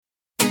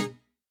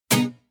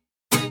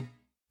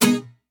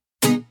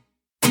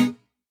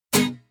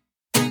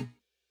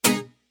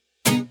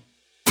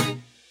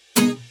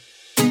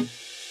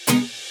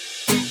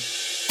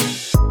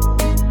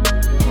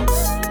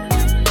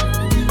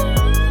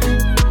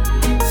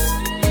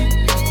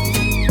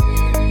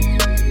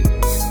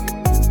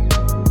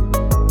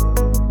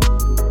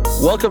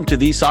Welcome to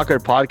the Soccer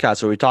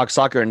Podcast, where we talk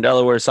soccer in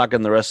Delaware, soccer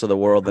in the rest of the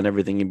world, and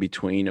everything in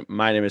between.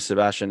 My name is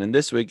Sebastian, and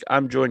this week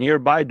I'm joined here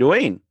by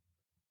Dwayne.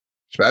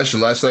 Sebastian,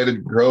 last night the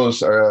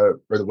girls or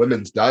the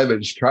women's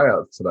diamonds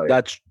tryouts tonight.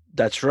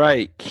 That's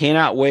right.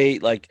 Cannot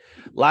wait. Like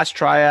last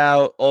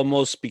tryout,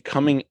 almost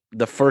becoming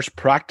the first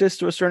practice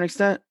to a certain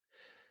extent.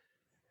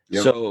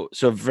 Yep.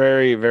 So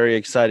very, very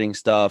exciting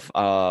stuff.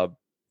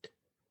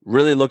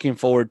 Really looking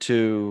forward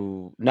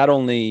to not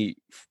only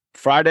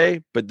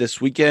Friday, but this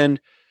weekend.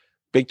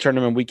 Big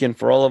tournament weekend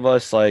for all of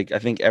us. Like I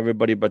think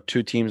everybody but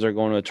two teams are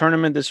going to a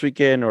tournament this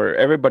weekend, or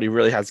everybody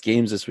really has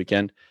games this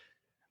weekend.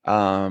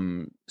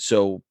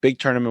 So big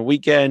tournament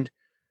weekend,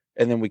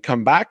 and then we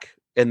come back,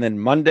 and then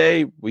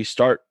Monday we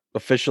start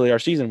officially our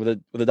season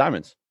with the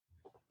Diamonds.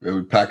 Yeah,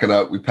 we packing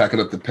up the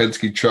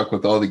Penske truck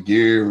with all the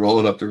gear,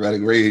 rolling up the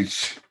Reading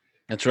Rage.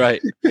 That's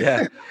right.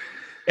 Yeah.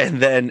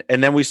 and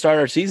then we start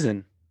our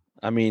season.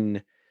 I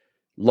mean,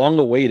 long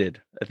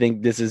awaited. I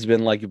think this has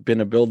been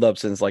a build up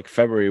since like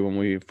February when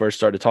we first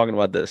started talking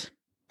about this.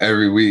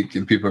 Every week,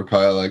 and people are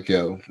probably like,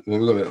 "Yo,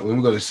 when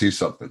we're gonna see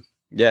something."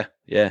 Yeah.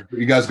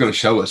 You guys gonna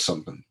show us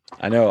something?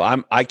 I know.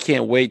 I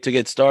can't wait to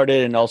get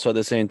started, and also at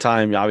the same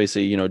time,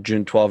 obviously,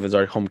 June 12th is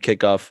our home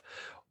kickoff,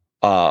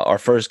 our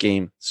first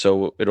game,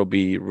 so it'll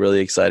be really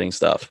exciting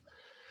stuff.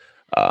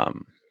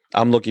 I'm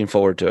looking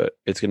forward to it.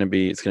 It's gonna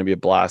be a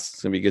blast.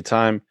 It's gonna be a good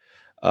time.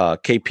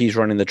 KP's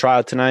running the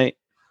tryout tonight.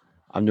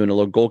 I'm doing a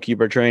little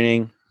goalkeeper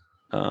training.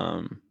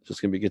 So it's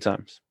going to be good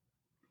times.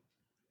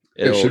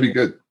 It should be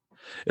good.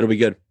 It'll be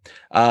good.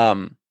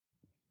 All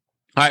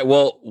right.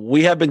 Well,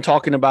 we have been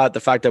talking about the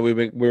fact that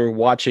we were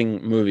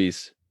watching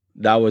movies.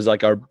 That was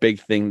like our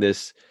big thing.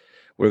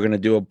 We're going to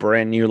do a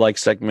brand new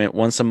segment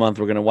once a month.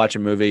 We're going to watch a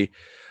movie.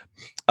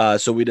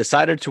 So we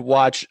decided to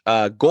watch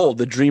Goal,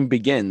 The Dream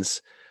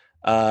Begins.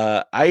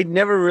 I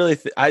never really,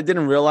 I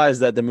didn't realize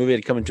that the movie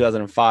had come in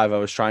 2005. I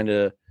was trying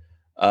to,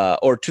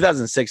 or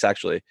 2006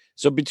 actually.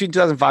 So between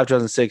 2005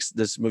 2006,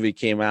 this movie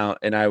came out,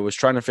 and I was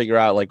trying to figure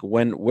out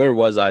where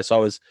was I? So I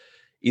was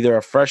either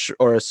a fresh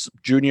or a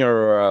junior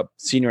or a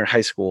senior in high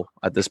school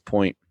at this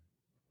point.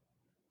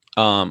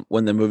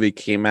 When the movie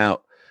came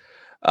out,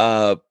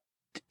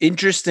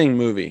 interesting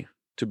movie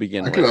to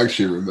begin with. I can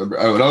actually remember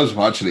when I was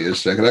watching it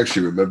yesterday. I can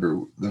actually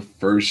remember the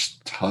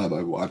first time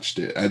I watched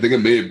it. I think it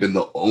may have been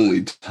the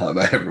only time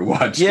I ever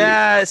watched it.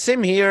 Yeah,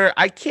 same here.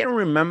 I can't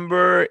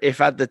remember if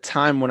at the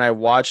time when I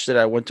watched it,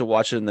 I went to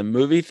watch it in the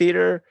movie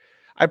theater.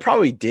 I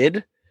probably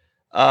did,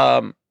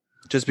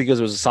 just because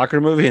it was a soccer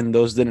movie, and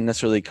those didn't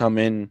necessarily come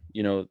in,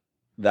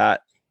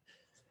 that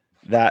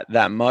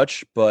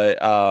much.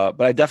 But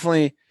I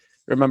definitely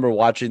remember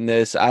watching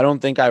this. I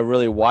don't think I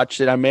really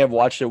watched it. I may have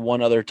watched it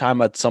one other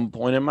time at some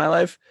point in my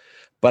life,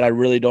 but I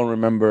really don't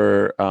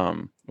remember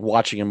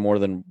watching it more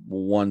than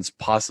once,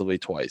 possibly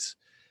twice.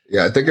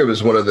 Yeah, I think it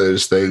was one of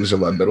those things in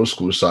my middle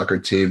school soccer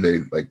team.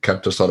 They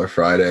kept us on a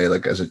Friday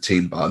as a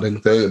team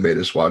bonding thing and made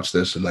us watch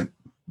this and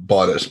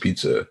bought us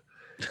pizza.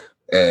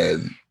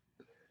 And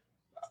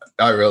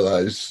I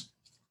realized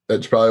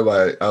that's probably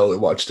why I only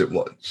watched it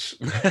once.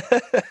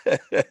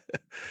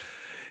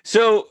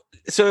 So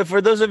for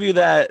those of you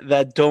that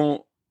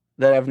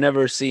have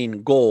never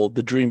seen Goal,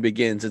 The Dream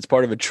Begins, it's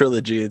part of a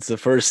trilogy. It's the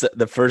first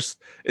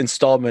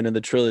installment in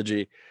the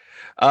trilogy.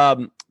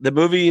 The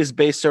movie is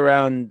based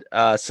around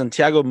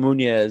Santiago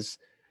Munez,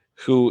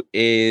 who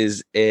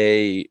is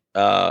a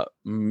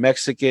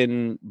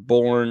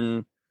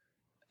Mexican-born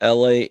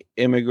LA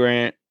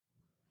immigrant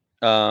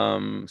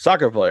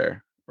soccer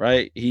player,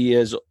 right? He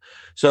is.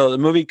 So the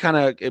movie kind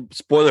of,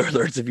 spoiler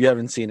alerts if you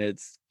haven't seen it,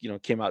 it's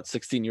came out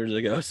 16 years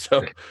ago.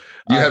 So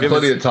you have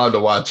plenty of time to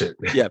watch it.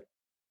 Yeah.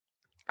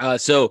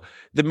 So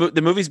the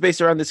movie's based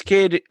around this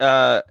kid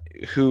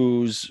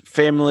whose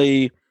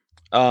family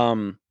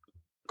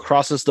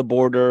crosses the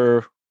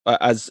border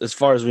as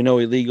far as we know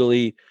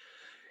illegally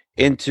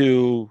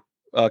into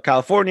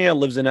California,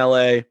 lives in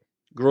LA,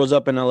 grows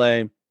up in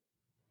LA.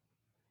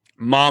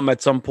 Mom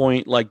at some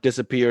point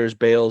disappears,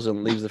 bails,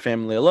 and leaves the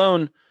family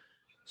alone.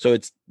 So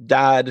it's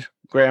dad,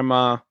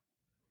 grandma,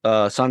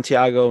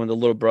 Santiago, and the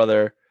little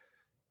brother.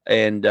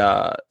 And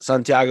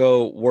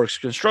Santiago works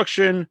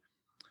construction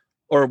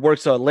or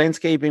works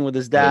landscaping with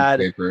his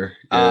dad.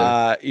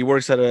 Yeah. He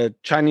works at a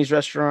Chinese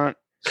restaurant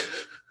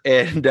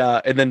and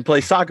then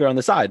plays soccer on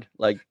the side.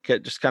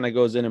 Just kind of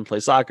goes in and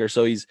plays soccer.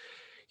 So he's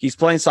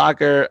playing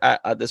soccer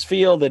at this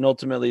field, and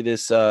ultimately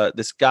this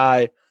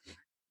guy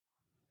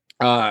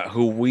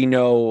who we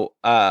know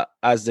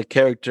as the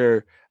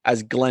character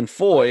as Glenn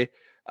Foy,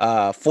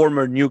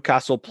 former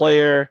Newcastle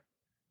player,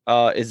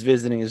 is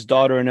visiting his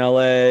daughter in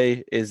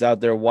LA, is out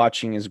there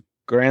watching his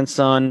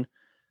grandson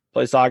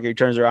play soccer. He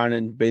turns around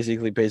and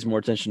basically pays more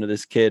attention to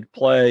this kid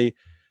play,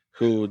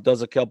 who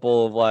does a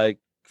couple of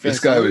this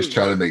guy was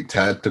trying to make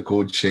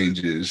tactical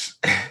changes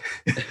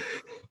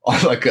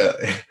on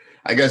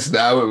I guess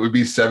now it would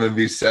be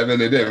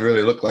 7v7. It didn't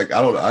really look like,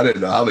 I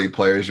didn't know how many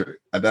players were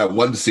at that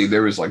one scene.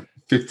 There was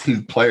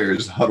 15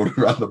 players huddled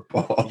around the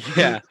ball.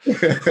 Yeah,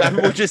 I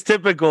mean, which is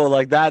typical.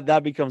 Like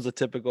that becomes a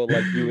typical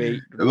like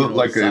U8 It looked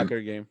like soccer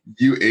game.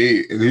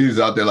 U8, and he's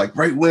out there like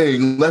right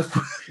wing, left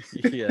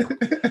wing. Yeah.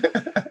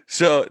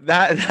 So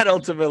that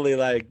ultimately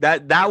like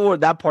that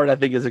part I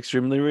think is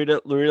extremely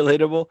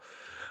relatable.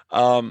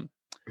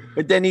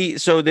 But then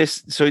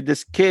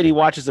this kid, he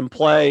watches him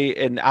play,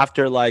 and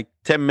after like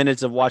 10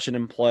 minutes of watching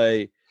him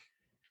play,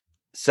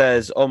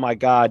 says, "Oh my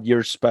God,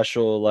 you're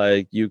special!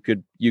 Like you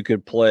could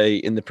play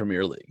in the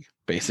Premier League,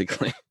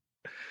 basically."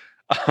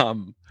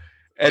 And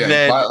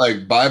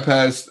then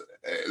bypass.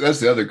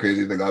 That's the other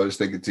crazy thing I was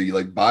thinking too. You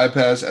like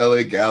bypass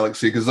LA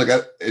Galaxy because like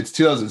it's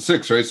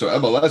 2006, right? So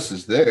MLS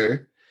is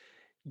there.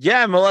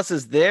 Yeah, MLS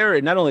is there,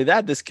 and not only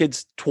that, this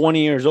kid's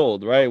 20 years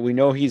old, right? We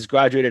know he's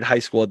graduated high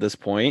school at this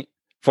point,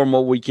 from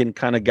what we can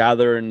kind of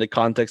gather in the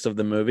context of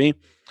the movie.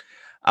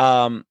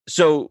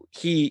 So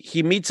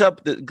he meets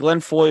up.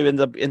 Glenn Foy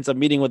ends up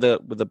meeting with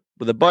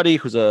a buddy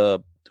who's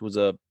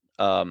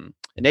an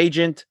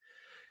agent.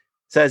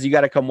 Says, you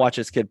got to come watch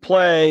this kid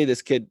play.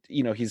 This kid,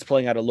 he's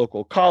playing at a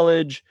local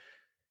college.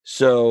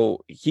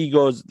 So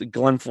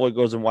Glenn Foy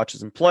goes and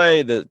watches him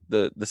play.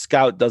 The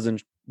scout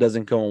doesn't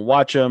go and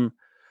watch him.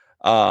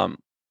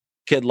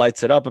 Kid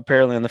lights it up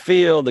apparently on the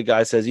field. The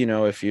guy says,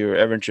 if you're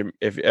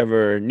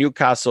ever in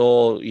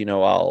Newcastle,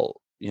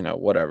 I'll,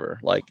 whatever,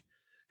 like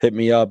hit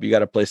me up. You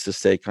got a place to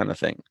stay kind of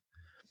thing.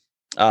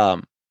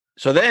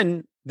 So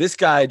then this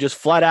guy just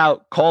flat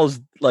out calls,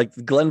 like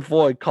Glenn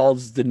Foy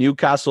calls the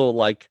Newcastle,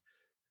 like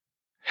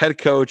head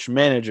coach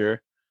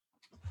manager,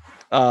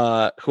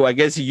 who I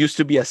guess he used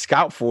to be a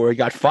scout for. He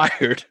got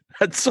fired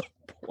at some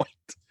point.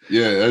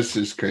 Yeah, that's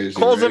just crazy.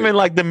 Calls him in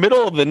like the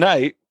middle of the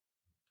night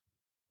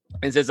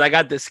and says, "I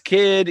got this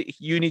kid.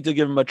 You need to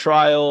give him a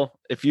trial.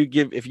 If you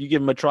give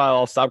him a trial,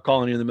 I'll stop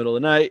calling you in the middle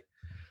of the night."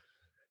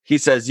 He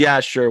says, "Yeah,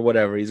 sure,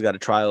 whatever. He's got a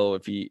trial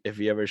if he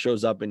ever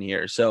shows up in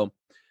here." So,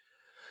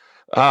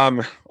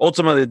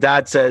 ultimately,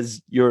 Dad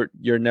says, "You're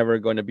never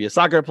going to be a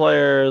soccer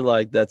player.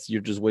 Like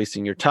you're just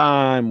wasting your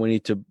time. We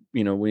need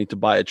to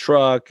buy a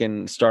truck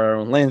and start our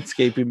own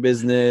landscaping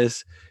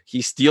business."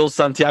 He steals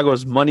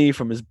Santiago's money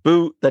from his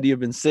boot that he had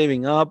been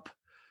saving up.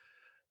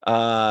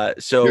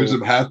 So gives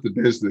him half the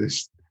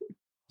business.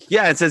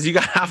 Yeah, it says you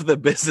got half the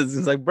business.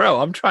 It's like, bro,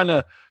 I'm trying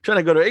to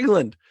go to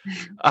England.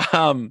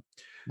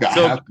 Got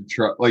half the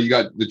truck. Like you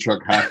got the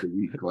truck half the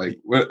week. Like,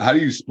 how do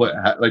you split?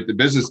 Like the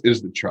business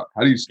is the truck.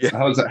 How is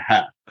that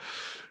half?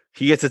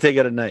 He gets to take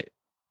it at night.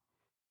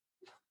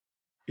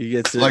 He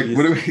gets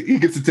to, he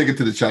gets to take it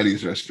to the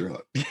Chinese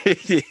restaurant.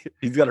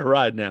 He's got a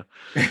ride now.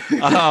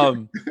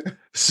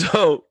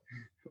 So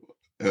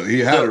he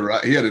had a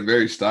ride. He had a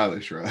very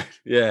stylish ride.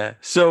 Yeah.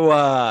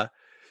 So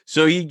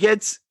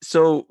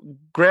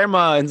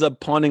grandma ends up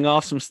pawning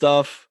off some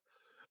stuff.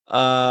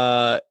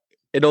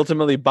 It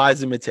ultimately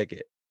buys him a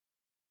ticket.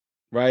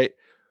 Right.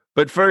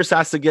 But first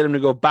has to get him to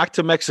go back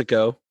to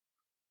Mexico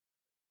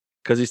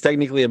because he's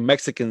technically a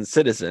Mexican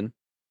citizen.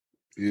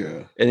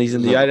 Yeah. And he's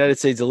in the United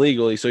States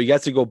illegally. So he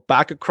has to go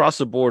back across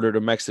the border to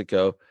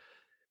Mexico,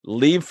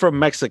 leave from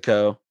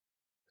Mexico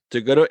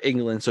to go to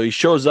England. So he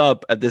shows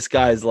up at this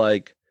guy's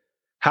like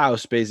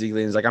house,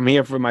 basically. And he's like, "I'm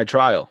here for my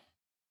trial."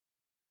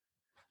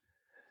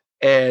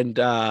 And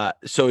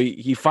so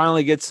he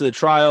finally gets to the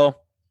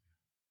trial.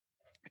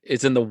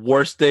 It's in the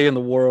worst day in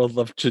the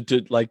world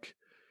to like,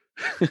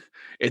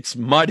 it's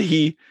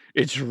muddy,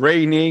 it's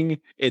raining,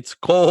 it's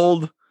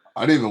cold.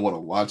 I didn't even want to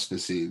watch the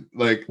scene.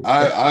 Like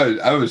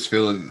I was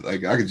feeling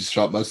like I could just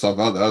shut myself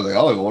out there. I was like,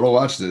 I don't even want to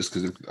watch this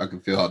because I can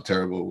feel how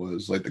terrible it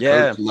was. Like the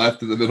coach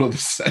left in the middle of the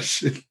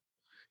session.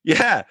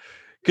 Yeah,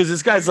 because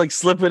this guy's like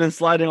slipping and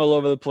sliding all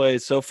over the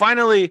place. So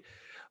finally,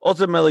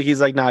 ultimately,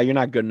 he's like, "Nah, you're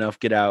not good enough.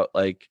 Get out."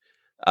 Like,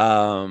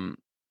 so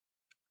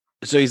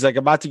he's like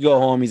about to go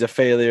home. He's a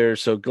failure.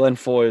 So Glenn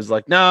Foy is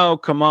like, "No,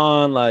 come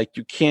on. Like,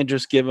 you can't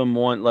just give him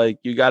one. Like,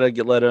 you got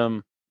to let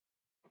him."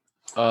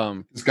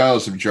 This guy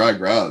was some dry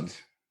ground.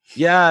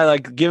 Yeah,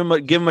 like give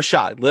him a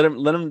shot. Let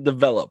him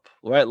develop.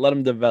 Right, let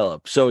him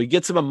develop. So he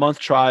gets him a month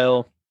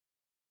trial.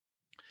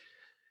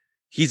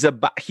 He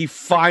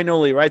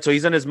finally, right. So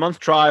he's in his month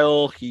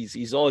trial.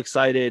 He's all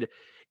excited.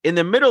 In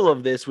the middle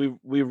of this,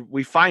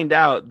 we find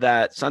out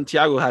that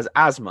Santiago has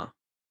asthma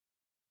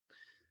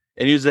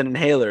and uses an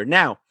inhaler.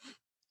 Now,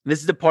 this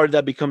is the part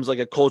that becomes like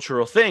a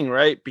cultural thing,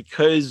 right?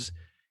 Because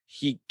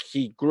he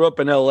grew up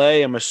in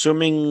LA. I'm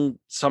assuming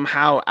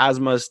somehow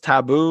asthma is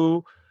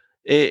taboo.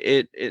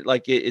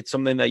 It's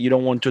something that you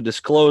don't want to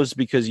disclose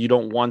because you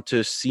don't want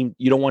to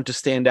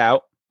stand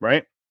out,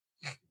 right?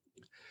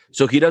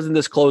 So he doesn't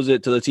disclose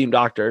it to the team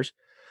doctors,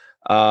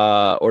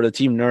 or the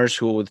team nurse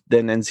who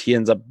then he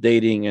ends up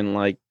dating and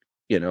like,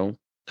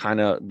 kind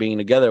of being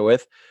together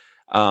with.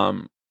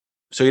 So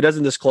he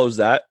doesn't disclose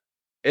that.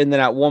 And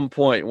then at one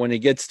point when he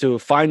gets to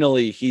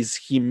finally,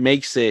 he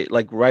makes it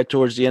like right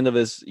towards the end of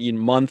his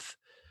month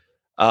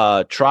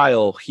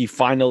trial, he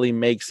finally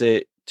makes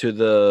it to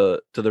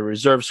the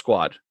reserve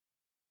squad,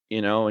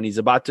 and he's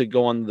about to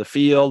go on the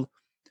field.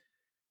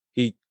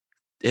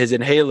 His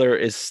inhaler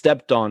is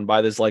stepped on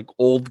by this like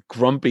old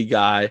grumpy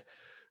guy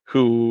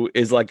who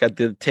is like at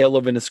the tail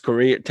end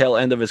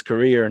of his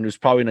career, and who's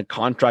probably in a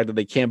contract that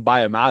they can't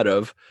buy him out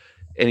of,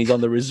 and he's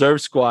on the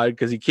reserve squad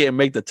because he can't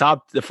make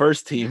the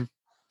first team.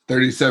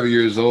 37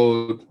 years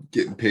old,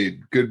 getting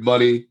paid good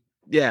money.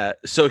 Yeah,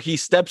 so he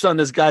steps on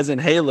this guy's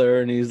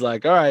inhaler, and he's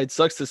like, "All right,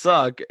 sucks to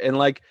suck," and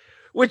like,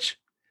 which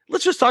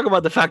let's just talk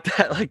about the fact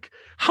that like,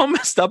 how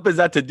messed up is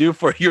that to do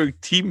for your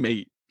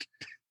teammate?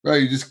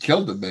 Right, you just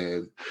killed the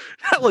man.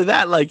 Not only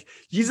that, like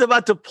he's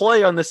about to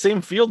play on the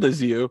same field as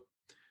you,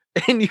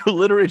 and you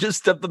literally just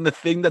stepped on the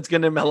thing that's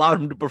going to allow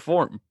him to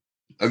perform.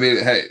 I mean,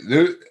 hey,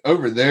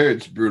 over there,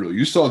 it's brutal.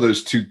 You saw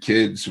those two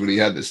kids when he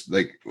had this,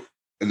 like,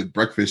 in the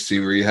breakfast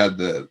scene where he had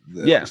the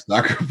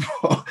soccer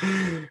ball.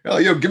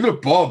 Like, yo, give me the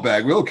ball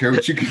back. We don't care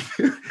what you can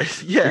do.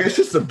 Yeah. Like, it's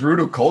just a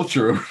brutal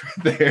culture over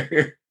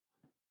there.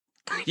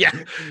 Yeah.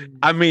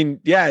 I mean,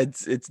 yeah,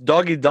 it's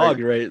doggy dog,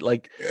 right?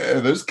 Like, yeah,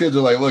 those kids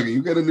are like, look,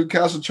 you got a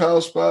Newcastle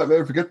child spot,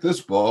 man. Forget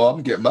this ball.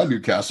 I'm getting my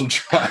Newcastle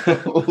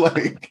child.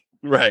 Like,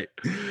 right.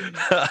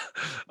 So,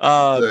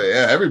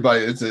 yeah,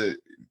 everybody,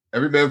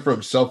 every man for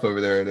himself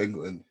over there in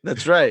England.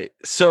 That's right.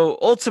 So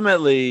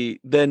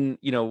ultimately, then,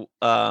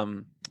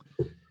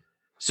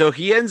 so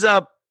he ends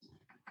up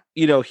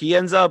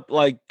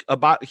like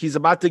he's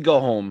about to go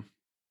home,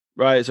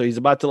 right? So he's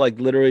about to like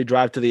literally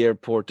drive to the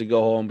airport to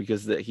go home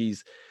because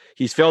he's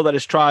failed at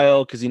his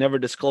trial because he never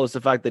disclosed the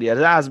fact that he has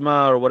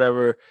asthma or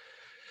whatever.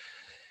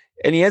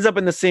 And he ends up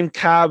in the same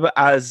cab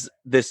as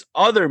this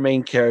other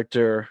main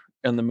character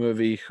in the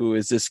movie, who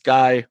is this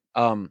guy,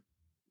 Gavin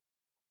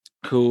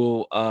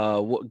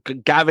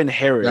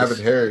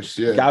Harris.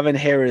 Gavin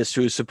Harris,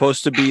 who's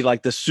supposed to be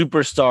like the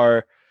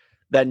superstar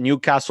that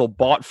Newcastle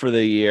bought for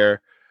the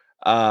year.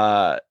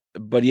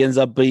 But he ends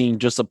up being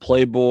just a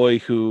playboy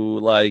who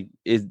like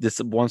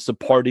wants to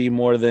party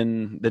more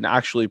than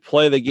actually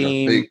play the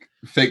game.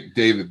 Fake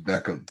David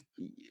Beckham.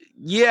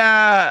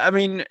 Yeah, I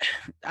mean,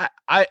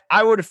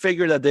 I would have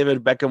figured that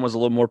David Beckham was a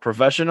little more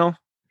professional.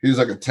 He was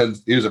like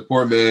he was a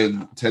poor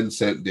man,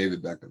 10-cent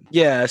David Beckham.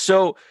 Yeah,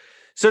 so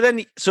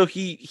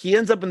he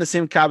ends up in the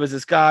same cab as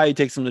this guy. He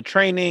takes him to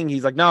training.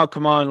 He's like, no,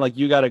 come on, like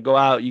you got to go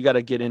out, you got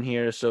to get in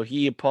here. So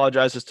he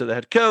apologizes to the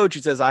head coach.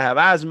 He says, I have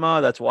asthma,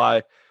 that's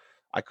why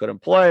I couldn't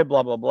play,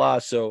 blah blah blah.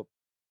 So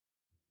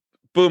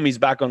boom, he's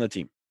back on the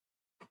team.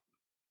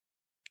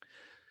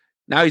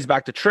 Now he's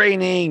back to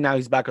training. Now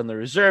he's back on the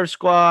reserve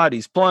squad.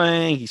 He's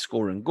playing. He's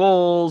scoring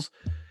goals.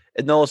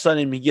 And all of a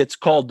sudden he gets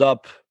called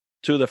up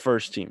to the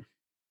first team.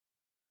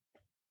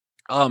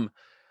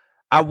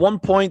 At one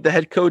point, the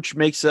head coach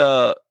makes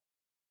a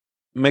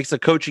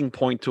coaching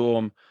point to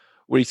him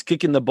where he's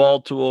kicking the ball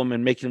to him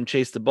and making him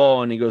chase the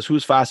ball. And he goes,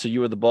 who's faster,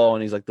 you or the ball?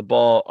 And he's like, the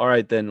ball. All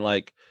right, then,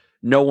 like,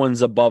 no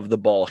one's above the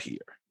ball here.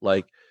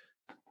 Like,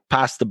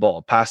 pass the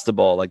ball.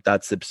 Like,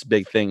 that's the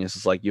big thing. It's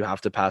just like, you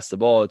have to pass the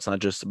ball. It's not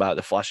just about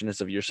the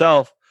flashiness of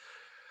yourself.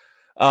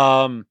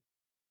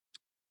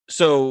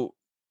 So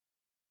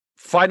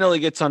finally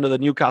gets onto the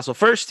Newcastle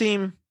first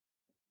team,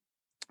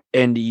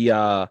 and he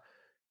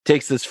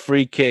takes this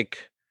free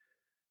kick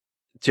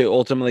to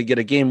ultimately get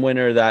a game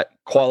winner that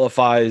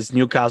qualifies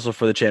Newcastle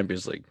for the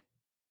Champions League.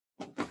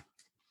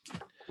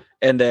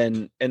 And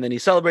then he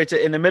celebrates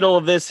it. In the middle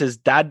of this, his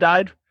dad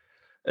died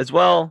as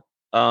well.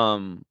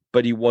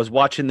 But he was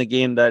watching the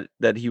game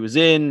that he was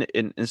in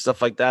and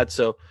stuff like that.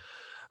 So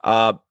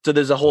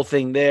there's a whole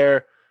thing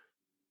there.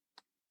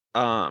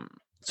 So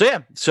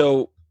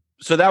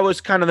that was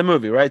kind of the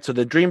movie, right? So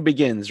the dream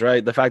begins,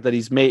 right? The fact that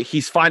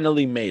he's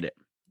finally made it.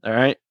 All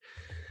right.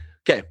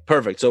 Okay,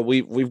 perfect. So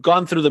we've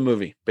gone through the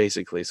movie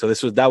basically. So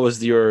that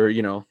was your,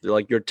 your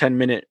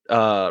 10-minute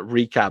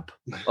recap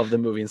of the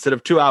movie. Instead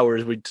of 2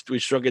 hours, we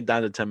shrunk it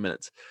down to 10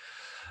 minutes.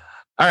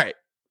 All right.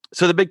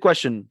 So the big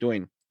question,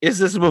 Dwayne, is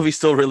this movie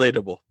still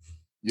relatable?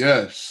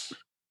 Yes.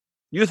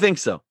 You think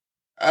so?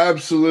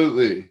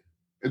 Absolutely.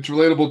 It's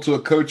relatable to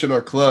a coach in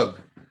our club.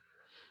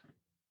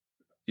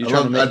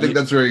 I think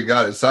that's where you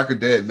got it. Soccer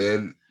Dad,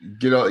 man.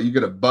 You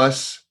get a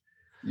bus.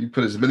 You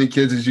put as many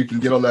kids as you can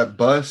get on that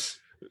bus.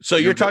 So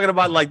you're talking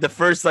about like the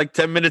first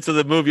 10 minutes of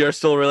the movie are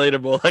still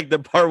relatable, like the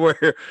part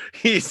where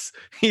he's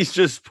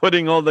just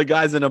putting all the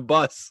guys in a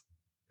bus.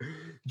 He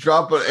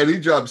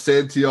dropped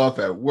Santi off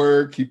at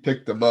work. He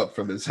picked them up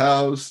from his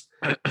house.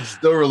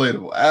 Still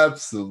relatable,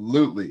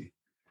 absolutely.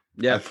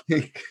 Yeah.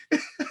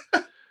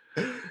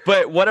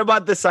 But what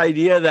about this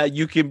idea that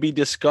you can be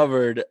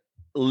discovered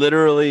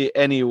literally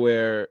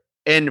anywhere,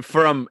 and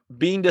from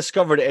being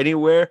discovered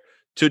anywhere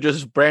to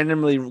just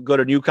randomly go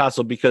to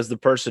Newcastle because the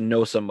person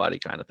knows somebody,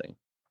 kind of thing?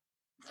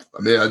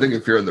 I mean, I think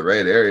if you're in the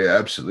right area,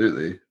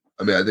 absolutely.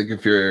 I mean, I think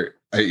if you're,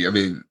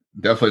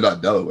 definitely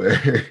not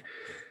Delaware.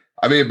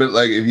 I mean, but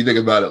like, if you think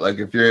about it, like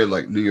if you're in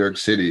like New York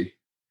City,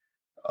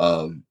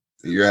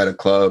 you're at a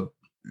club,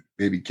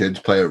 maybe kids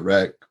play a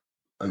rec.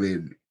 I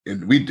mean,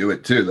 and we do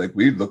it too. Like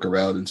we look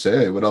around and say,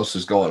 hey, what else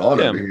is going on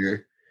over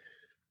here?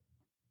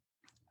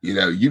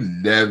 You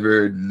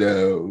never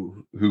know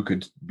who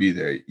could be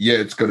there. Yeah,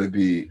 it's going to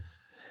be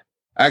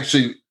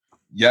actually,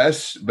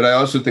 yes, but I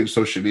also think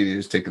social media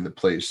has taken the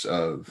place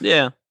of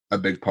a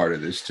big part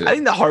of this too. I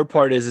think the hard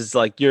part is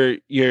like I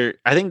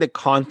think the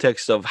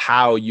context of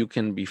how you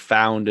can be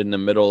found in the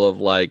middle of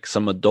like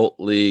some adult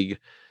league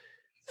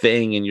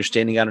thing and you're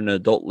standing out in an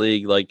adult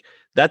league, like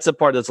that's the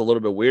part that's a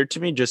little bit weird to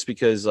me, just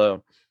because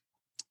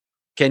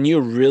can you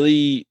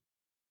really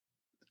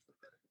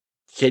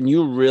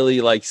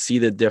like see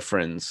the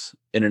difference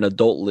in an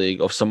adult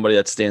league of somebody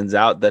that stands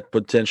out that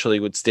potentially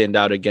would stand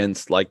out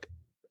against like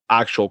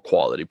actual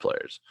quality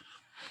players?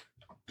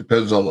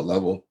 Depends on the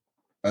level.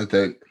 I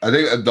think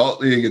adult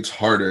league it's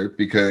harder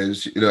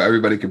because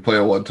everybody can play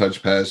a one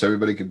touch pass,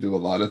 everybody can do a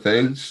lot of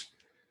things.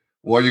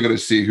 One, you're going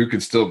to see who can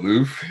still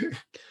move.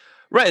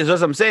 Right, that's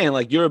what I'm saying.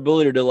 Like your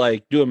ability to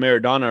like do a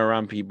Maradona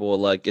around people,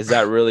 like is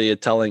that really a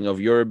telling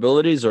of your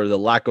abilities or the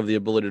lack of the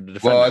ability to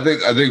defend? Well, I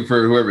think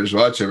for whoever's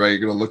watching, right, you're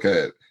going to look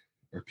at,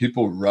 are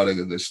people running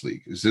in this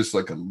league? Is this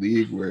like a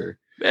league where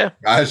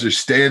guys are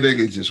standing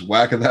and just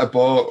whacking that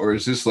ball, or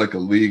is this like a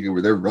league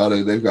where they're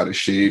running, they've got a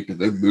shape and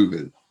they're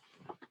moving?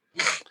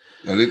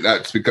 I think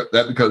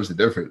that becomes the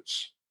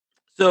difference.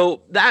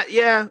 So that,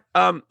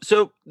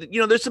 so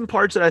there's some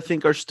parts that I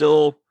think are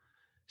still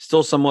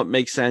somewhat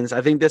make sense. I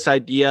think this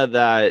idea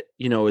that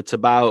it's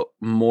about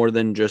more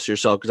than just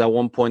yourself, because at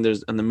one point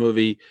there's in the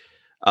movie,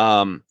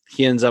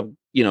 he ends up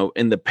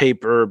in the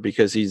paper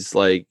because he's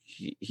like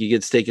he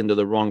gets taken to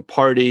the wrong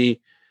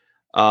party,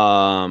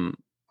 and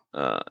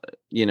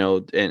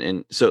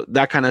so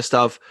that kind of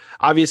stuff.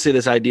 Obviously,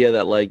 this idea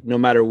that like no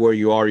matter where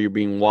you are, you're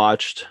being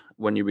watched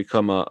when you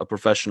become a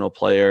professional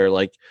player,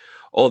 like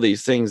all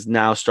these things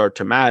now start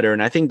to matter.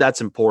 And I think that's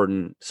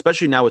important,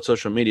 especially now with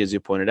social media, as you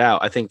pointed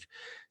out. I think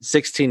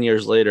 16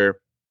 years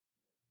later,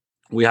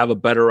 we have a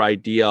better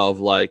idea of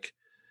like,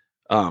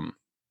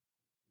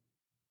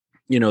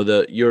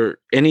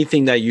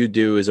 anything that you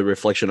do is a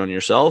reflection on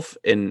yourself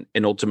and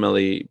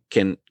ultimately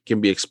can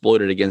be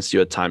exploited against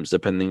you at times,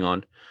 depending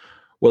on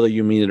whether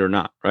you mean it or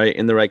not, right?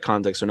 In the right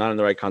context or not in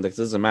the right context,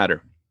 it doesn't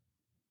matter.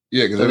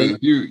 Yeah, because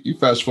if you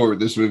fast forward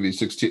this movie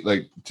 16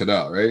 like to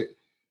now, right?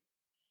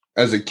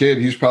 As a kid,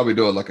 he's probably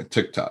doing like a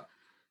TikTok.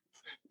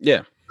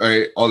 Yeah.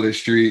 Right. On the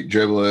street,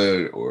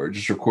 dribbling or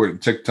just recording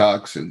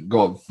TikToks and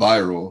going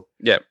viral.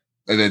 Yeah.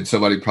 And then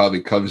somebody probably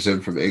comes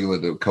in from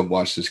England to come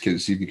watch this kid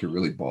and see if he can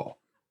really ball.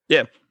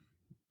 Yeah.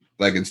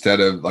 Like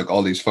instead of like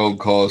all these phone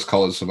calls,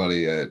 calling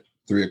somebody at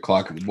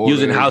 3:00 in the morning.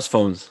 Using house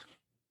phones.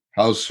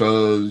 House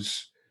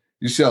phones.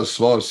 You see how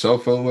small his cell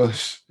phone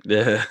was?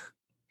 Yeah.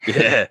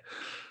 Yeah.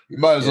 You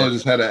might as well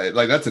just had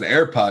that's an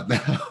AirPod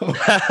now.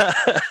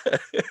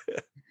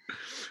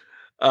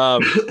 All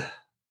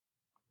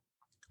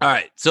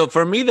right. So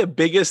for me, the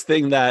biggest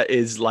thing that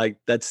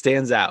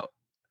stands out.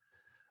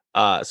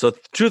 So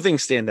two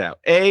things stand out.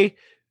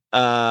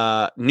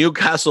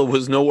 Newcastle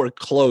was nowhere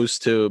close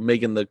to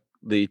making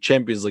the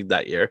Champions League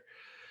that year.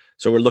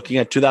 So we're looking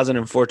at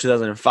 2004,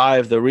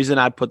 2005. The reason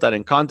I put that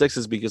in context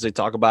is because they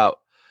talk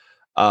about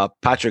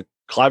Patrick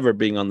Kluivert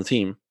being on the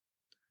team.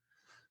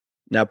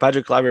 Now,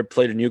 Patrick Kluivert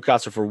played in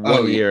Newcastle for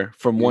 1 year.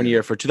 From 1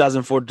 year for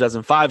 2004,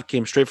 2005,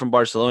 came straight from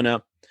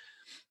Barcelona,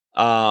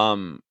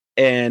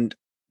 and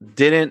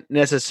didn't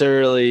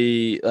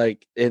necessarily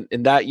like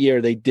in that year.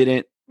 They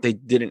didn't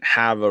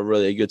have a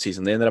really good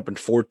season. They ended up in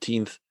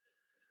 14th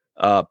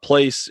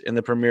place in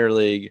the Premier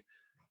League,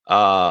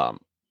 and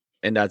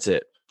that's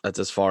it. That's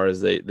as far as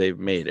they've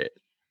made it.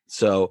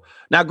 So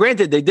now,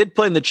 granted, they did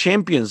play in the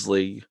Champions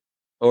League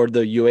or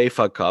the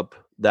UEFA Cup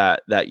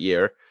that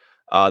year.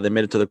 They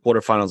made it to the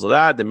quarterfinals of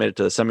that. They made it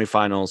to the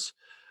semifinals,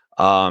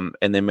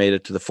 and they made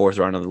it to the fourth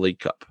round of the League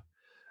Cup.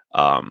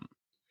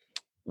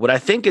 What I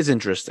think is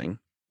interesting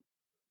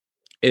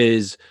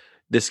is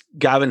this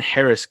Gavin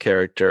Harris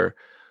character,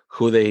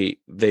 who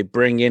they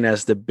bring in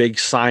as the big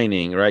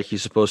signing, right?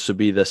 He's supposed to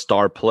be the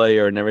star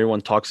player, and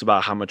everyone talks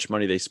about how much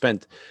money they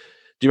spent.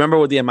 Do you remember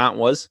what the amount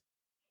was?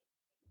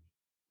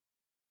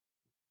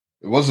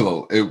 It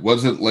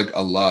wasn't like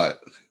a lot.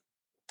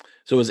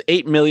 So it was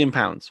 £8 million.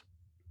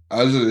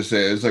 I was going to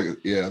say, it's like,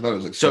 I thought it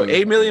was like so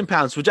 £8 million,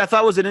 which I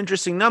thought was an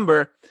interesting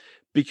number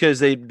because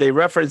they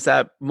referenced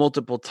that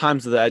multiple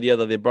times, the idea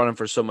that they brought him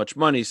for so much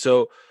money.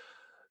 So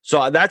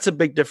that's a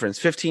big difference.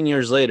 15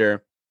 years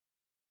later.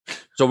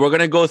 So we're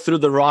going to go through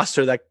the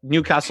roster that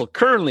Newcastle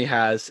currently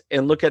has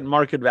and look at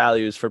market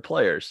values for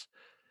players.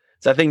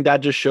 So I think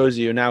that just shows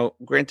you. Now,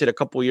 granted, a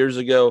couple years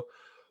ago,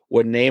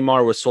 when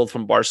Neymar was sold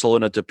from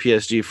Barcelona to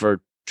PSG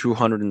for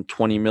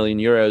 220 million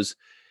euros,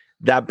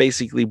 that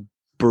basically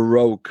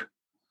broke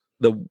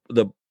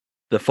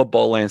the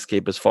football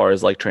landscape as far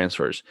as like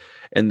transfers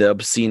and the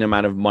obscene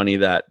amount of money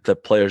that the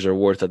players are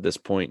worth at this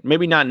point.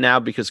 Maybe not now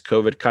because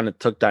COVID kind of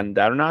took that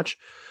down a notch,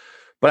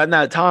 but at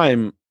that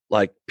time,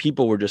 like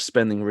people were just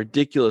spending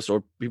ridiculous,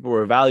 or people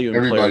were valuing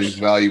everybody's players.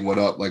 Value went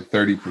up like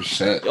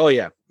 30%. Oh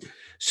yeah.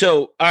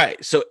 So all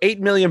right, so £8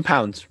 million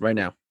right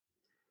now.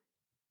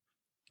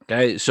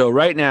 Okay, so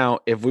right now,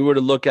 if we were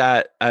to look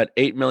at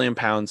 £8 million.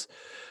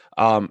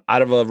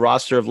 Out of a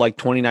roster of like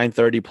 29,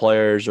 30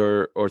 players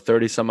or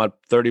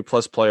 30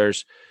 plus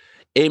players,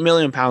 £8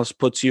 million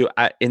puts you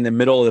in the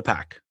middle of the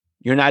pack.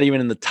 You're not even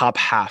in the top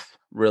half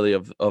really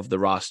of the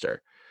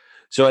roster.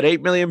 So at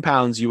 8 million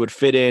pounds, you would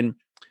fit in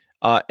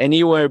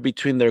anywhere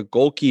between their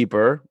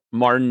goalkeeper,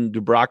 Martin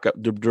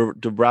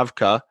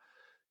Dubravka,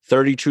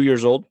 32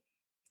 years old,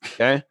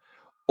 okay,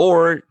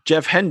 or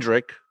Jeff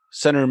Hendrick,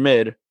 center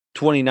mid,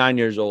 29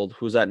 years old,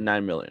 who's at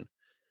 9 million.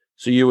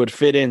 So you would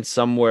fit in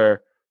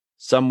somewhere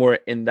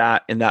in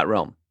that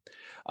realm.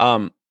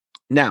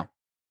 Now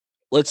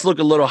let's look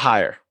a little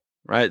higher,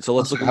 right? So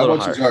let's look a little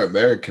higher. How much is our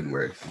American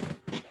worth?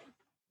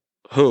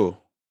 Who?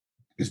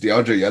 Is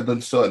DeAndre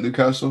Yedlin still at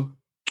Newcastle?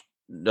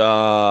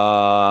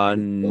 No.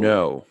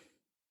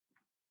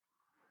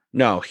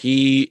 No,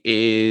 he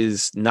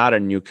is not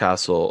in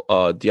Newcastle.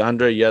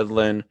 DeAndre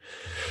Yedlin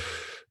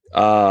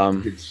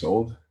Gets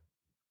sold?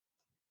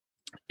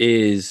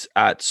 Is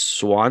at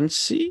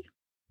Swansea.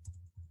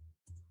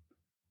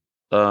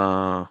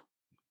 Oh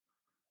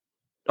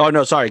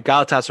no, sorry,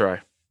 Galatasaray.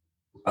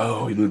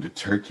 Oh, he moved to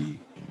Turkey.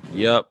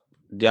 Yep.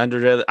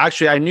 DeAndre.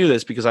 Actually, I knew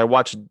this because I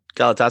watched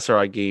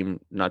Galatasaray game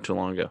not too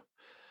long ago.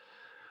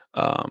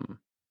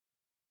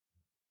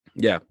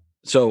 Yeah.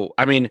 So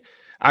I mean,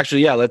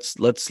 actually, yeah.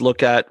 Let's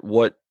look at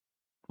what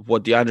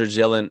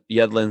DeAndre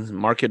Yedlin's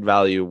market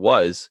value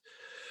was.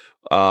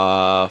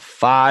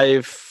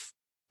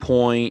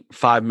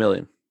 5.5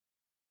 million.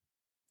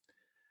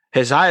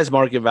 His highest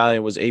market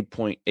value was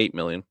 8.8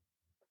 million.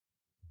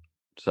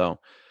 So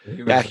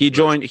yeah, he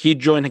joined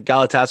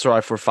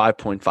Galatasaray for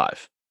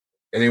 5.5.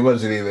 And he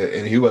wasn't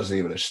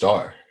even a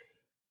star.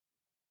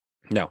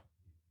 No.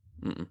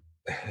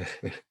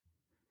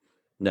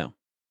 No.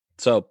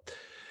 So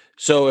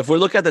if we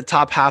look at the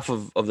top half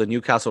of the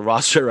Newcastle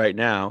roster right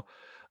now,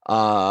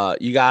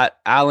 you got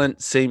Alan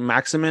St.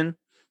 Maximin,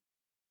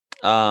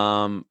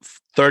 30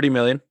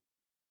 million.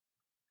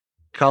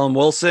 Callum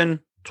Wilson,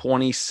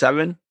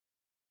 27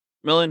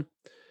 million.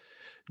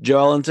 Joe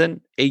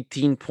Ellington,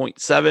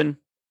 18.7.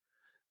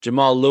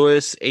 Jamal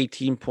Lewis,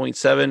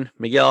 18.7.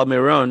 Miguel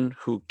Almiron,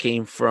 who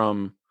came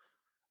from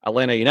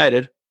Atlanta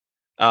United,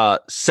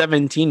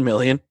 17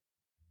 million.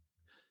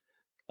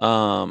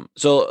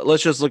 So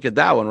let's just look at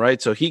that one,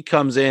 right? So he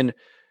comes in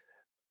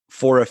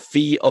for a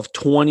fee of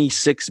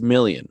 26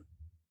 million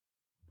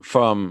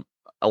from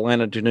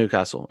Atlanta to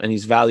Newcastle, and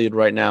he's valued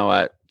right now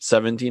at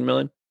 17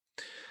 million.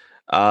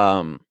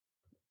 Again,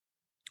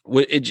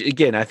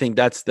 I think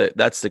that's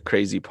the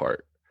crazy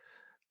part.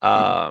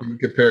 You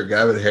compare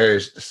Gavin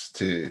Harris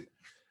to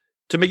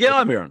Miguel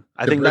Almiron.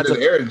 I think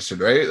Brendan Aronson,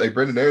 right? Like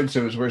Brendan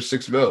Aronson was worth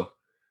 $6 million.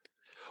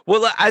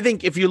 Well, I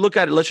think if you look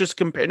at it, let's just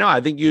compare. No, I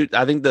think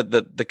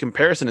that the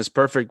comparison is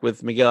perfect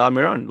with Miguel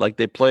Almiron. Like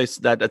they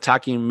placed that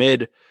attacking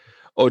mid.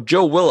 Oh,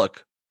 Joe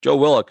Willock,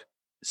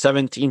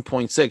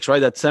 17.6, right?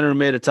 That center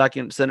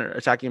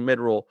attacking mid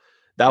role.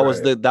 That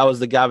was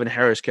the Gavin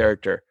Harris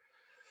character.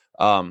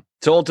 So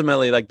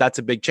ultimately, like that's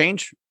a big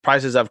change.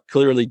 Prices have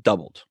clearly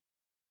doubled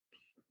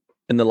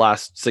in the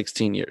last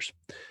 16 years.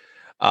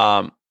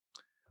 One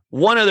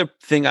other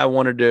thing I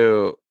wanted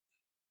to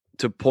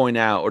point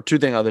out, or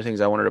other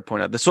things I wanted to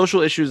point out, the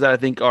social issues that I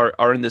think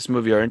are in this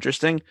movie are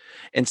interesting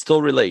and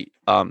still relate.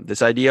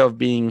 This idea of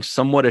being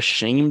somewhat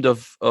ashamed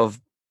of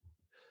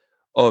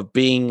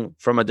being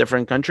from a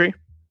different country.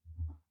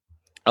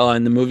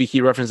 In the movie,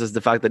 he references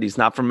the fact that he's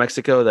not from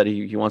Mexico, that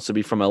he wants to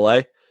be from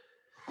LA.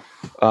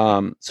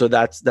 So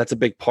that's a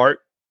big part.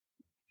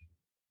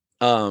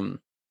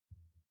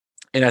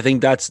 And I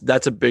think that's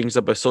brings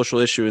up a social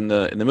issue in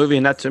the movie,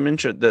 and not to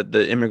mention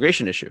the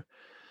immigration issue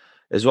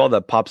as well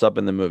that pops up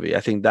in the movie.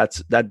 I think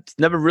that's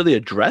never really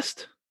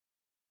addressed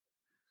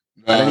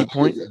at any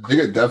point. I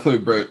think it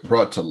definitely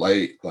brought to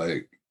light,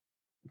 like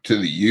to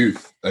the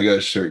youth, I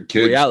guess, certain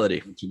kids reality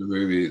to the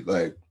movie,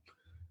 like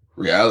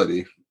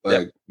reality,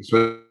 like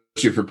especially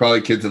for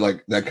probably kids in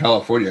like that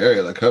California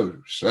area. Like, oh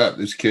snap,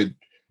 this kid.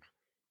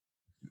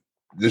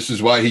 This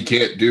is why he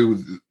can't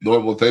do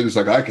normal things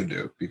like I can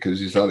do, because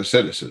he's not a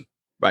citizen.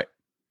 Right.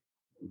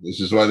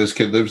 This is why this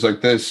kid lives like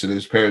this, and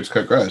his parents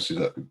cut grass.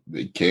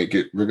 They can't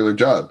get regular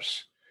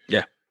jobs.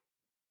 Yeah.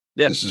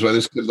 Yeah. This is why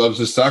this kid loves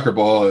his soccer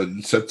ball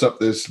and sets up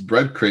this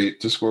bread crate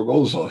to score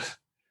goals on.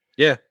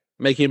 Yeah.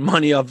 Making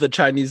money off the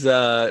Chinese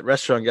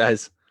restaurant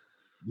guys.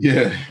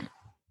 Yeah.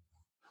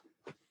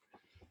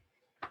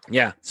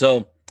 Yeah.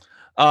 So,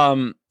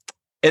 and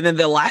then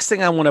the last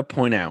thing I want to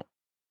point out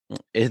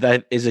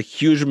is a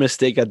huge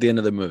mistake at the end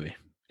of the movie.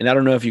 And I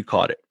don't know if you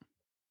caught it.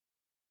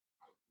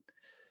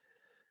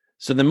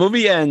 So the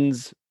movie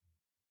ends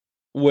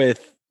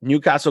with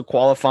Newcastle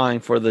qualifying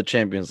for the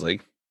Champions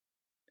League,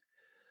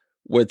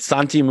 with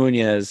Santi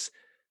Muñoz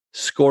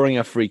scoring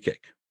a free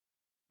kick,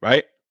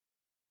 right?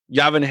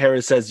 Gavin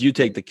Harris says, you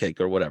take the kick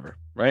or whatever,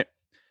 right?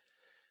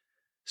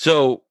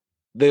 So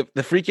the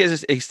free kick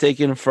is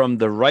taken from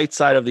the right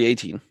side of the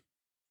 18.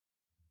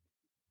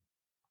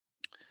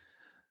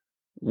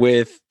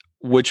 With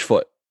which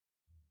foot?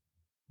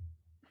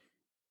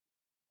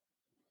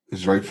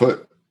 His right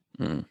foot.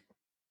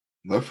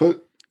 Left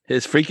foot?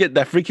 That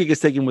free kick is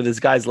taken with his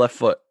guy's left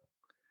foot.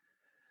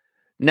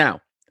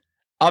 Now,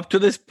 up to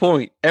this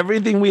point,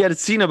 everything we had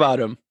seen about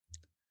him,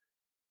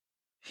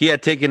 he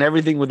had taken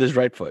everything with his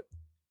right foot.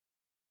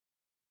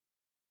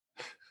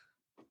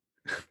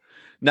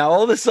 Now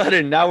all of a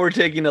sudden, now we're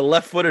taking a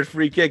left-footed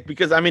free kick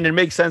because I mean it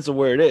makes sense of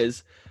where it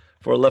is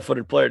for a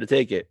left-footed player to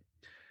take it.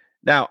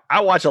 Now I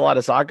watch a lot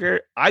of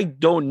soccer. I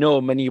don't know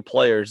many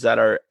players that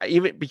are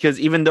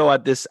even though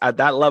at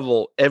that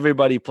level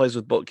everybody plays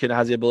with both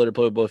has the ability to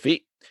play with both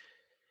feet.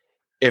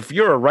 If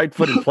you're a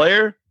right-footed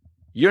player,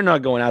 you're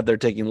not going out there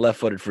taking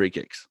left-footed free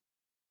kicks.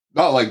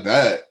 Not like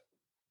that.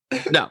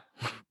 No.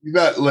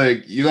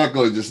 You're not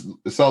going to just,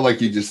 it's not like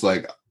you just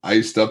like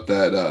iced up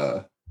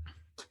that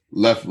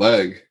left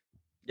leg.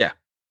 Yeah.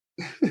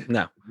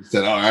 No. You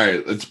said, all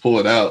right, let's pull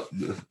it out.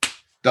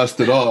 Dust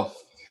it off.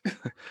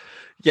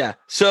 Yeah.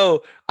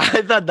 So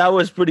I thought that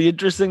was pretty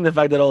interesting. The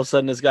fact that all of a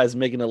sudden this guy's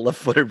making a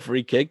left-footed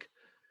free kick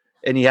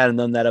and he hadn't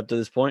done that up to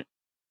this point.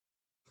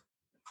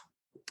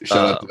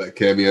 Shout out to that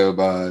cameo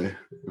by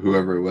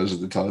whoever it was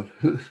at the time.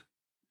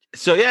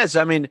 So yes,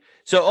 I mean,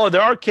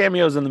 there are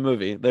cameos in the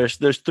movie. There's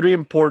 3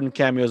 important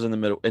cameos in the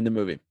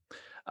movie.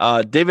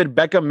 David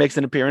Beckham makes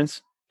an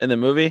appearance in the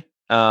movie.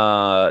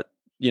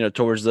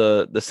 Towards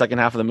the second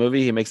half of the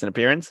movie, he makes an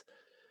appearance,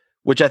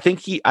 which I think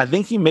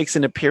he makes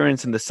an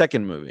appearance in the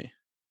second movie.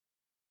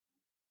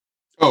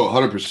 Oh,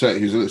 100%.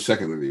 He's in the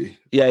second movie.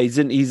 Yeah, he's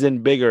in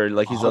bigger,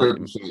 like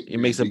he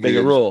makes a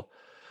bigger role.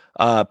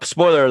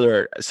 Spoiler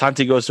alert: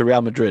 Santi goes to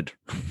Real Madrid.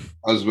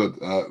 I was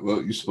about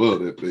well, you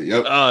spoiled it, but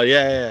yep. Oh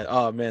yeah.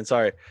 Oh man,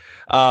 sorry.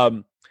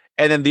 And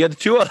then the other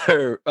 2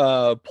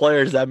 other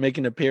players that make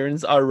an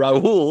appearance are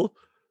Raul,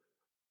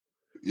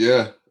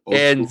 yeah,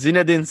 and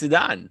Zinedine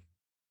Zidane,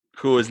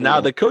 who is now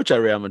the coach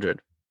at Real Madrid.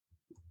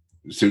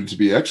 Soon to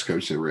be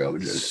ex-coach at Real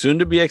Madrid. Soon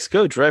to be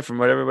ex-coach, right? From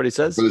what everybody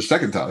says. For the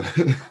second time.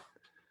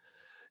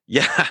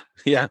 Yeah.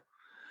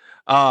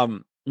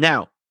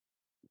 Now,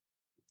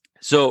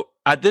 so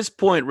at this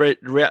point,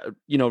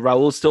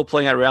 Raul's still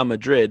playing at Real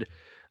Madrid.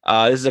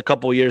 This is a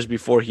couple years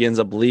before he ends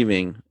up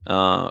leaving,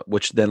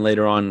 which then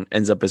later on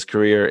ends up his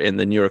career in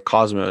the New York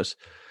Cosmos.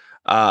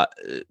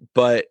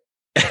 But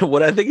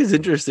what I think is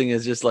interesting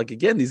is just like,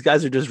 again, these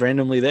guys are just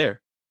randomly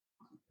there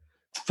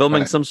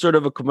filming some sort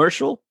of a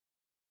commercial.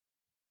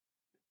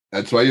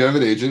 That's why you have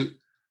an agent.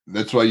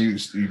 That's why you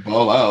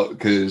ball out,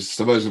 because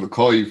somebody's going to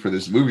call you for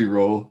this movie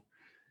role.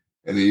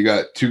 And then you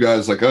got 2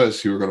 guys like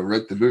us who are going to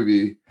rent the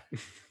movie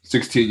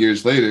 16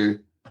 years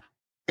later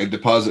and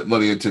deposit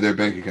money into their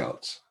bank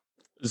accounts.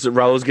 So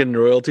Raul's getting a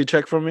royalty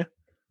check from you?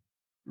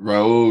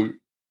 Raul,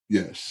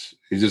 yes.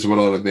 He just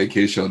went on a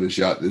vacation on his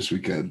yacht this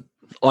weekend.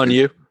 On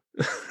you?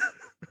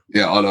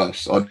 Yeah, on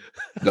us. On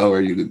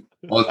Delaware Union.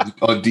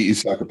 On DE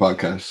Soccer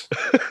Podcast.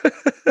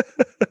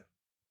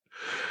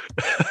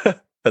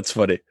 That's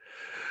funny.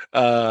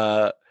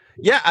 Yeah,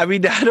 I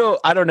mean, I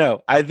don't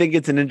know. I think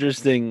it's an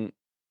interesting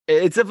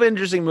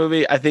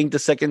movie. I think the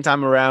second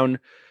time around,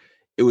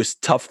 it was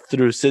tough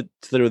sit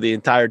through the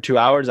entire 2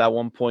 hours. At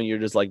one point, you're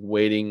just like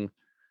waiting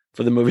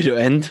for the movie to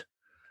end.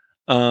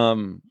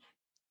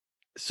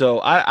 So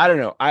I don't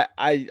know.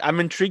 I'm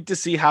intrigued to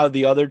see how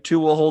the other 2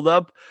 will hold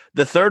up.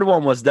 The third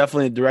one was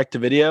definitely direct to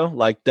video,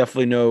 like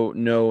definitely no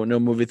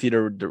movie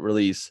theater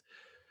release.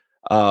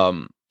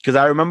 Because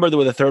I remember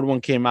when the third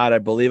one came out, I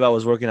believe I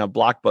was working at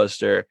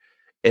Blockbuster,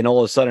 and all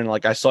of a sudden,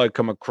 like I saw it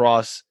come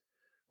across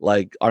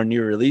like our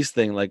new release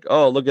thing, like,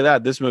 oh, look at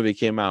that, this movie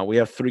came out. We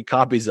have 3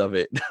 copies of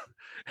it.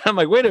 I'm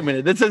like, wait a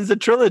minute, this ends the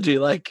trilogy.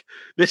 Like,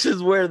 this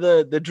is where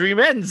the dream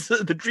ends.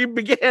 The dream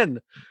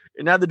began,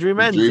 and now the dream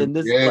ends. And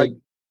this like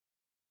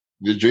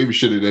the dream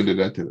should have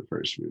ended after the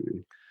first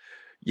movie.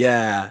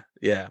 Yeah.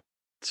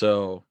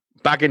 So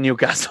back in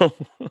Newcastle.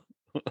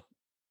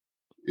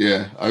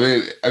 Yeah, I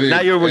mean,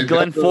 now you're with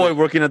Glenn Foy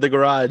working at the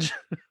garage.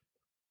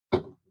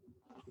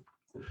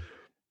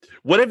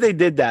 What if they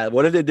did that?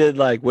 What if they did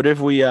what if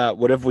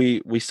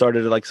we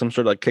started like some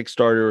sort of like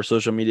Kickstarter or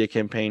social media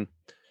campaign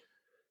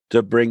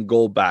to bring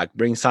gold back,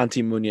 bring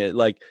Santi Munoz?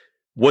 Like,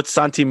 what's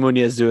Santi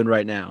Munoz doing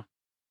right now?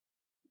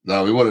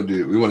 No, we want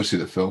to see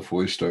the Phil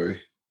Foy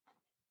story.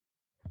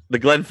 The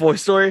Glenn Foy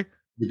story?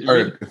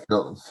 Or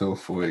Phil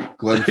Foy.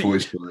 Glenn Foy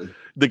story.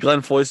 The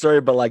Glenn Foy story,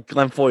 but like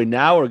Glenn Foy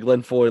now or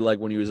Glenn Foy like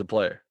when he was a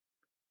player?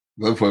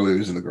 Glenn Foy when he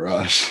was in the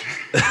garage.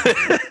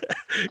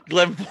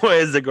 Glenn Foy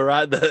is the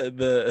garage,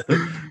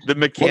 the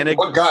mechanic.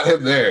 What got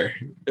him there?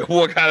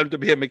 What got him to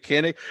be a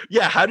mechanic?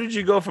 Yeah, how did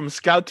you go from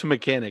scout to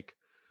mechanic?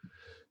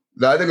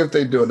 No, I think if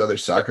they do another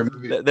soccer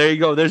movie. There you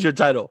go. There's your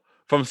title.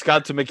 From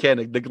scout to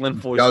mechanic, the Glenn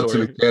Foy story. Scout to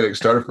mechanic.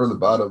 Started from the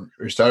bottom,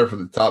 or started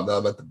from the top, now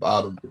I'm at the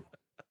bottom.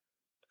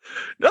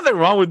 Nothing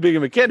wrong with being a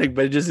mechanic,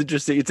 but it's just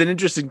interesting. It's an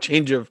interesting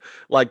change of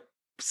like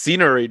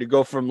scenery to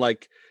go from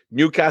like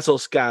Newcastle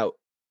scout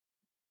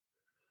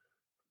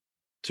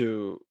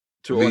to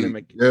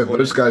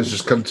those guys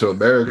just come to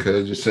America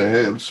and just say,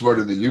 hey, I'm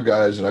smarter than you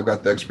guys and I've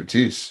got the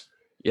expertise.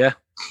 Yeah.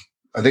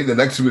 I think the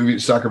next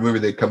soccer movie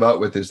they come out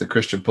with is the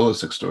Christian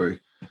Pulisic story.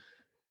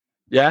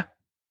 Yeah.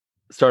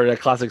 Started at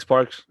Classic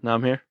Sparks. Now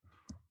I'm here.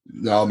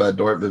 Now I'm at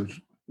Dortmund.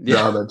 Yeah.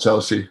 Now I'm at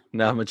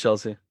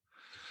Chelsea.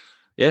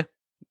 Yeah.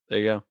 There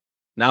you go.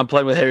 Now I'm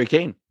playing with Harry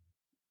Kane.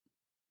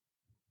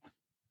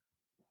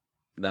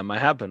 That might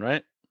happen,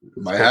 right?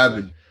 It might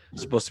happen.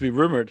 It's supposed to be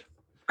rumored.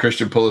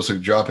 Christian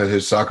Pulisic dropping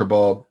his soccer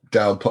ball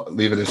down,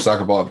 leaving his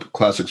soccer ball at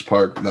Classics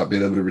Park, not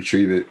being able to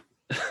retrieve it,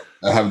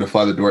 having to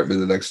fly to Dortmund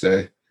the next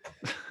day.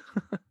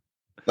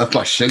 Left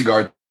my shin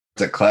guard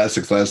at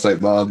Classics last night,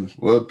 Mom.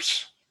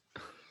 Whoops.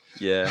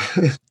 Yeah.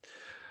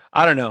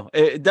 I don't know.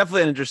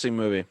 Definitely an interesting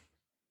movie.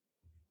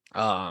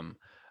 All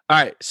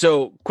right.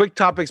 So quick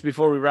topics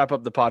before we wrap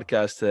up the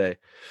podcast today.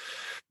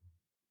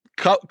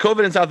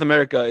 COVID in South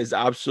America is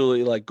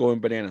absolutely like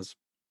going bananas.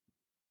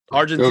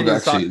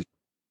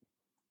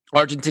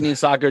 Argentinian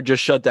soccer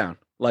just shut down.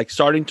 Like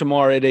starting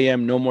tomorrow at 8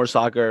 a.m., no more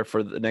soccer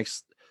for the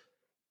next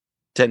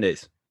 10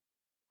 days.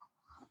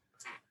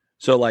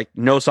 So like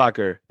no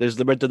soccer. There's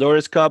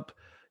Libertadores Cup.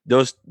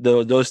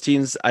 Those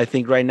teams I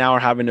think right now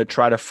are having to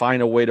try to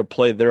find a way to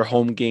play their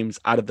home games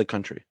out of the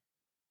country.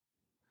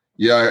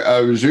 Yeah, I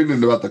was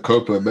reading about the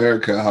Copa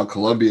America, how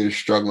Colombia is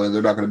struggling.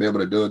 They're not going to be able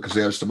to do it because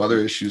they have some other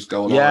issues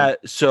going on. Yeah,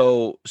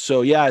 so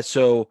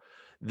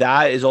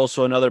that is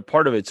also another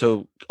part of it.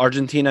 So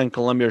Argentina and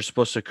Colombia are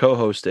supposed to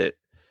co-host it.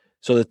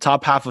 So the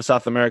top half of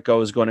South America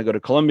was going to go to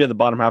Colombia. The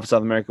bottom half of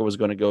South America was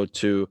going to go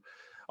to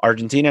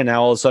Argentina.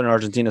 Now all of a sudden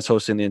Argentina is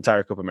hosting the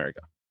entire Copa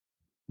America.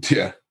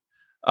 Yeah.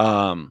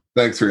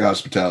 Thanks for your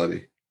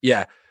hospitality.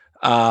 Yeah.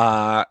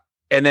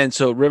 And then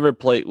so River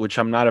Plate, which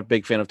I'm not a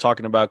big fan of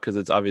talking about because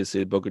it's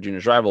obviously Boca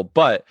Juniors rival,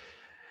 but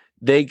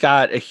they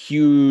got a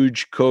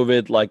huge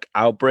COVID like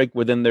outbreak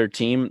within their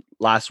team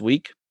last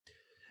week.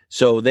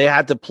 So they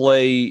had to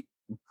play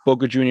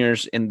Boca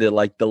Juniors in the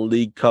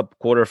League Cup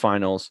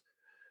quarterfinals.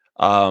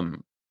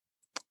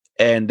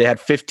 And they had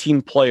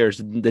 15 players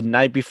the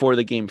night before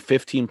the game.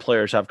 15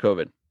 players have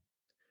COVID.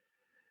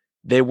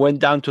 They went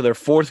down to their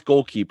fourth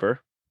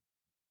goalkeeper,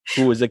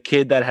 who was a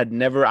kid that had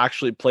never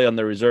actually played on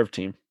the reserve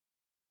team.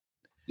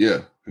 Yeah.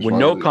 With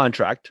no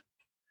contract.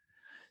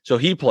 So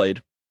he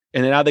played.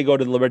 And then now they go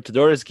to the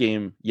Libertadores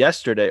game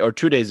yesterday or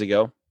 2 days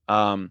ago.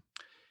 And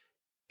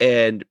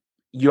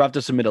you have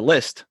to submit a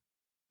list.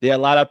 They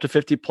allowed up to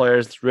 50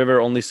 players. River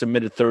only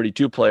submitted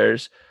 32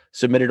 players,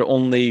 submitted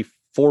only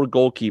 4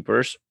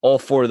 goalkeepers. All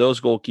 4 of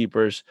those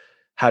goalkeepers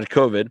had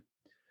COVID.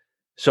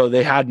 So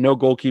they had no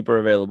goalkeeper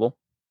available.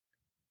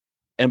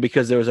 And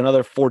because there was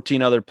another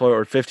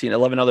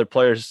 11 other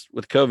players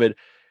with COVID,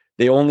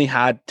 they only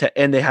had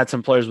and they had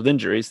some players with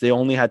injuries. They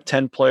only had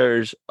 10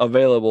 players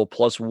available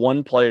plus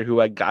 1 player who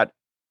had got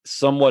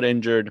somewhat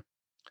injured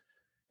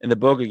in the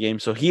Boca game.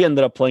 So he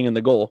ended up playing in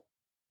the goal.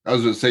 I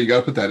was going to say, you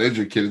got to put that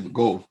injured kid in the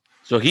goal.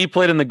 So he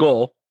played in the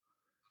goal,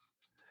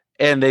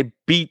 and they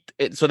beat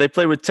it. So they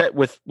played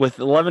with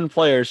 11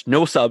 players,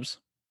 no subs.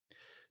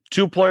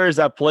 2 players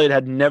that played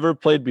had never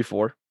played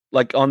before,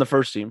 like on the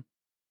first team.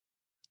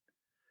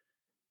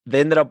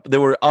 They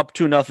were up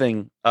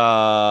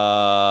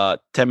 2-0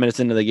 10 minutes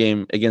into the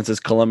game against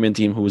this Colombian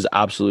team who was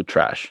absolute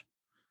trash.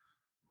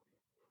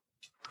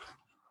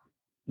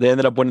 They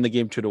ended up winning the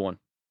game 2-1.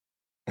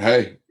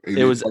 Hey,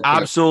 it was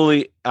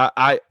absolutely.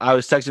 I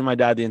was texting my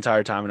dad the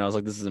entire time, and I was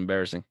like, "This is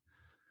embarrassing."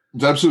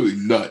 It's absolutely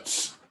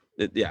nuts.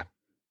 Yeah.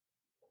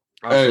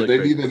 Hey, if they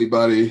need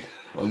anybody,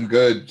 I'm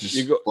good.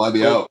 Just fly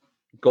me out.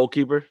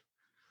 Goalkeeper,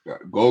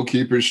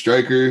 goalkeeper,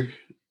 striker,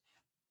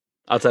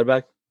 outside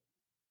back,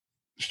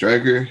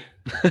 striker.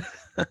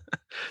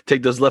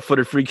 Take those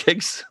left-footed free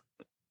kicks.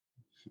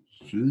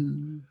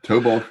 Toe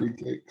ball free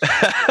kicks.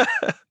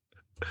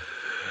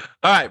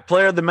 All right,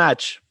 player of the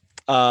match.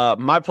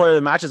 My player of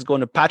the match is going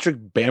to Patrick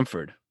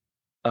Bamford.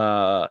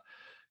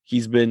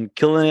 He's been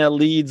killing it at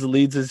Leeds.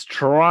 Leeds is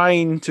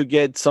trying to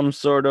get some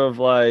sort of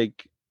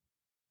like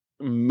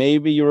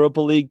maybe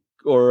Europa League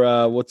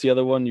or what's the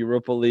other one?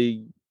 Europa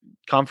League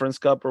Conference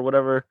Cup or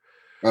whatever.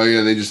 Oh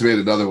yeah, they just made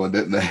another one,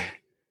 didn't they?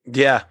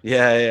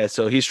 Yeah.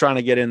 So he's trying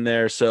to get in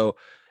there. So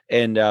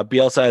and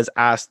Bielsa has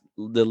asked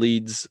the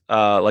Leeds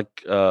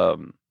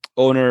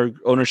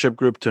ownership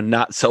group to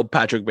not sell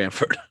Patrick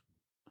Bamford.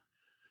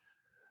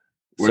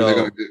 What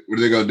are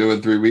they going to do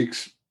in 3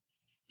 weeks?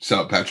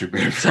 Sell Patrick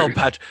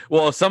Bamford.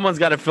 Well, someone's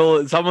got to fill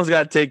it. Someone's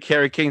got to take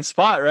Harry Kane's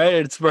spot, right?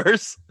 At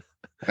Spurs.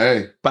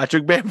 Hey,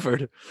 Patrick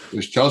Bamford.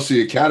 There's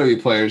Chelsea Academy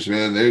players,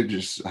 man. They're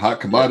just hot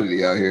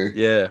commodity out here.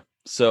 Yeah.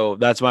 So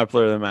that's my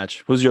player of the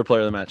match. Who's your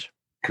player of the match?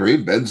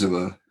 Karim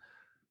Benzema.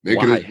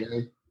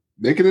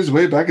 Making his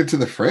way back into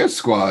the France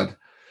squad.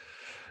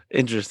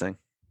 Interesting.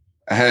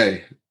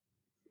 Hey,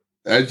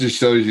 that just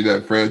shows you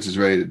that France is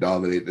ready to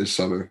dominate this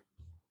summer.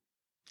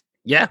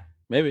 Yeah.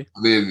 Maybe.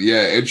 I mean,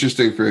 yeah,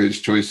 interesting for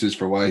his choices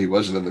for why he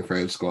wasn't in the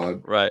France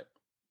squad. Right.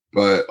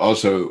 But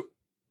also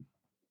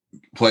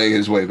playing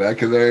his way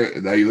back in there,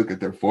 and now you look at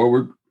their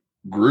forward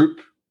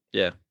group.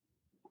 Yeah.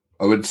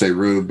 I wouldn't say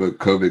room, but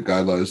COVID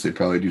guidelines, they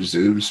probably do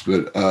Zooms.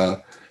 But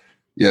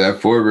yeah,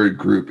 that forward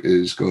group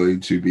is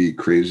going to be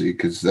crazy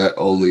because that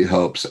only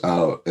helps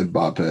out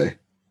Mbappe.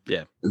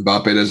 Yeah.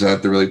 Mbappe doesn't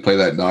have to really play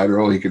that 9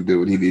 role. He can do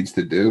what he needs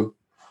to do.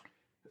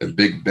 And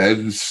Big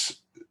Ben's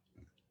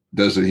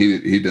does what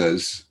he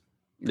does.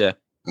 Yeah.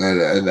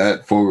 And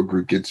that forward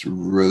group gets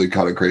really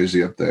kind of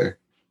crazy up there.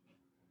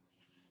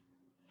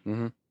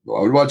 Mm-hmm. Well,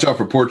 I would watch out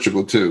for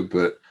Portugal too,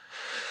 but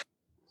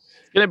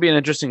it's going to be an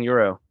interesting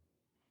Euro.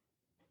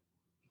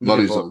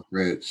 Money's on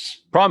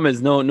France. Problem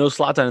is no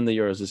Zlatan in the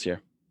Euros this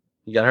year.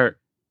 He got hurt.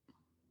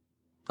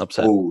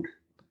 Upset. Old.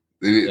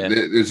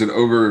 There's an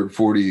over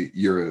 40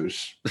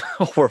 euros.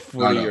 Over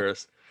 40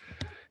 euros.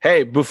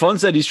 Hey, Buffon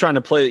said he's trying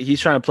to play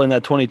in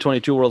that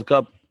 2022 World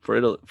Cup for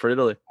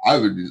Italy.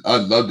 I'd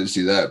love to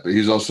see that, but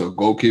he's also a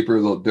goalkeeper,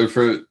 a little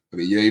different. I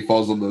mean, he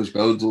falls on those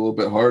bones a little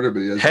bit harder,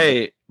 but he has.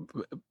 Hey,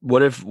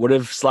 what if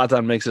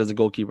Zlatan makes it as a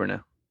goalkeeper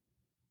now?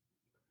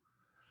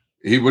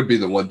 He would be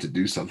the one to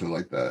do something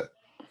like that.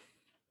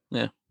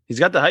 Yeah, he's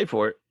got the height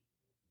for it.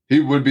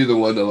 He would be the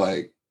one to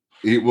like.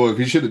 He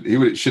should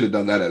have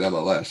done that at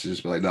MLS.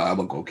 Just be like, no, I'm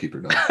a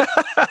goalkeeper now.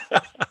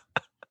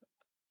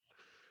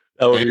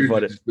 That would be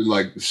funny. Just been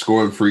like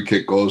scoring free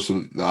kick goals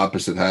from the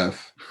opposite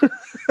half.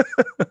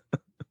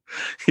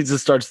 He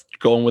just starts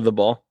going with the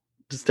ball.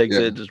 Just takes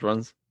it, just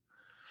runs.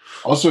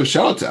 Also,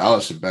 shout out to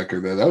Alisson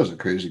Becker, man. That was a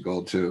crazy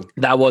goal too.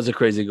 That was a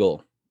crazy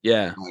goal.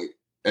 Yeah.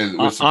 And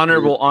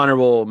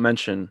honorable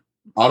mention.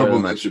 Honorable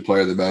mention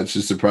player of the match.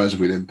 Just surprised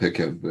we didn't pick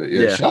him. But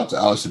shout out to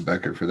Alisson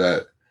Becker for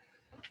that.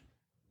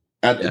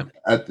 At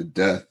the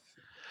death.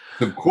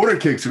 The corner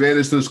kicks, man.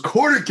 It's those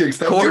corner kicks.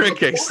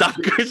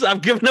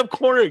 Stop giving up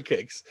corner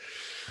kicks.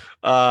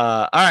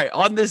 All right.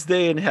 On this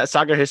day in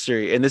soccer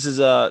history, and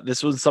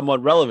this was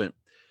somewhat relevant.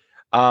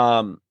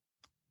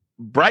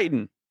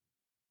 Brighton,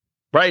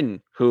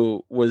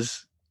 who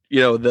was,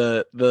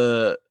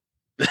 the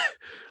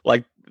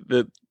like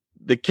the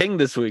king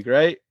this week,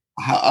 right?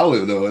 I don't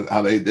even know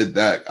how they did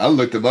that. I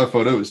looked at my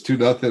phone; it was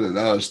 2-0, and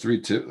now it's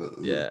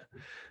 3-2. Yeah.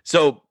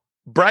 So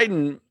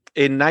Brighton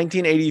in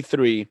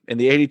 1983, in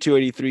the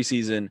 82-83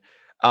 season,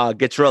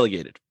 gets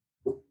relegated.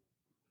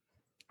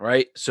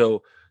 Right.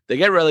 So they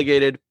get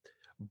relegated,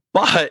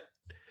 but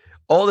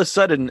all of a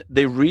sudden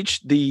they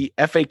reached the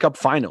FA Cup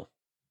final,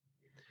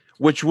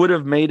 which would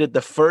have made it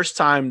the first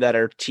time that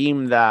our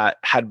team that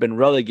had been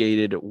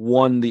relegated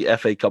won the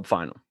FA Cup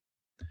final.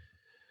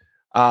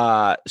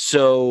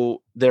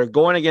 So they're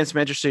going against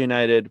Manchester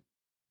United,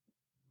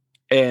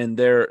 and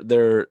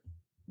they're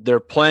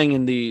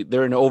playing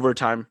they're in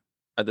overtime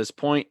at this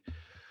point.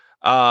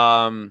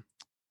 And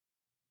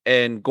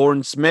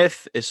Gordon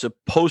Smith is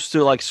supposed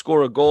to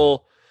score a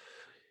goal.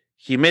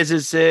 He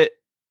misses it.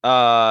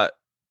 So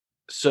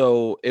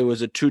it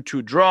was a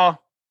 2-2 draw.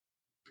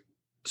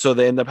 So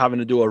they end up having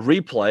to do a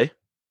replay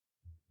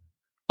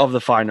of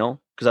the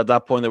final, because at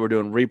that point they were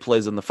doing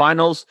replays in the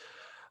finals.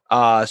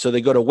 So they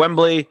go to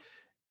Wembley,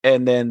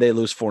 and then they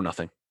lose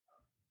 4-0.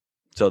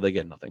 So they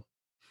get nothing.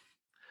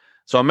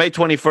 So on May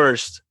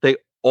 21st, they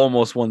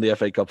almost won the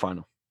FA Cup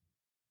final.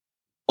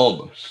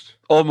 Almost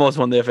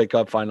won the FA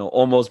Cup final.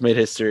 Almost made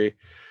history.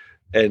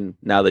 And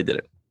now they did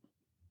it.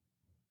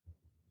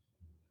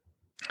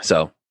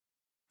 So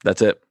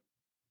that's it.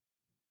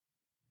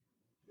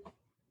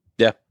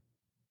 Yeah.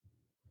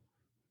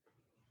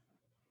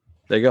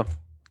 There you go.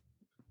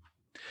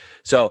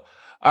 So,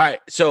 all right.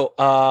 So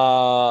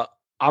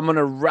I'm going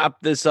to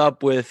wrap this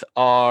up with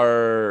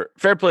our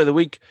Fair Play of the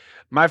Week.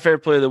 My Fair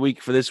Play of the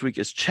Week for this week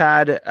is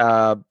Chad.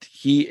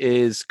 He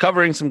is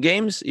covering some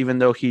games, even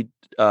though we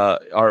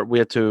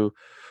had to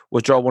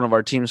withdraw one of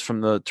our teams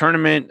from the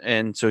tournament.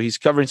 And so he's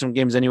covering some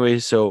games anyway.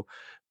 So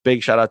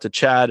big shout out to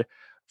Chad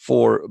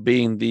for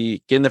getting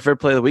the Fair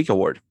Play of the Week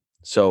award.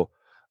 So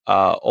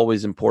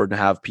always important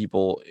to have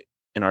people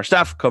in our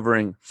staff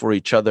covering for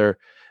each other.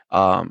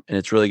 And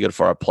it's really good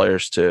for our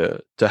players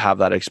to have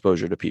that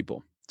exposure to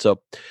people. So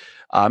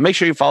make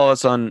sure you follow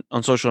us on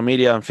social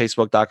media, on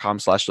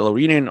Facebook.com/Delaware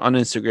Union, on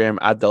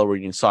Instagram @Delaware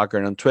Union Soccer,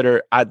 and on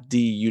Twitter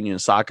 @DUnion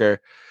Soccer.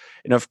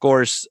 And of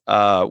course,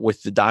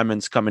 with the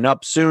Diamonds coming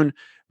up soon,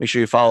 make sure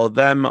you follow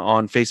them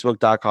on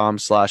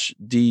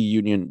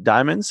Facebook.com/DUnion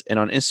Diamonds and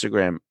on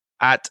Instagram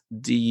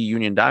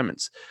 @DUnion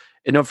Diamonds.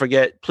 And don't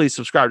forget, please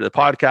subscribe to the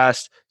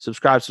podcast.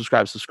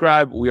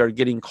 Subscribe. We are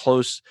getting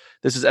close.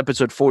 This is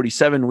episode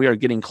 47. We are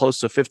getting close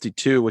to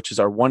 52, which is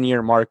our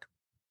 1-year mark.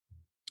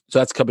 So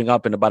that's coming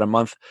up in about a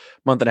month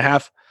and a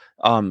half.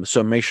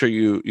 So make sure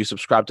you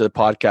subscribe to the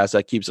podcast.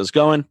 That keeps us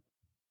going.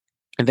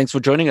 And thanks for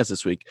joining us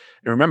this week.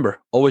 And remember,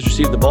 always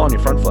receive the ball on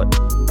your front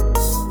foot.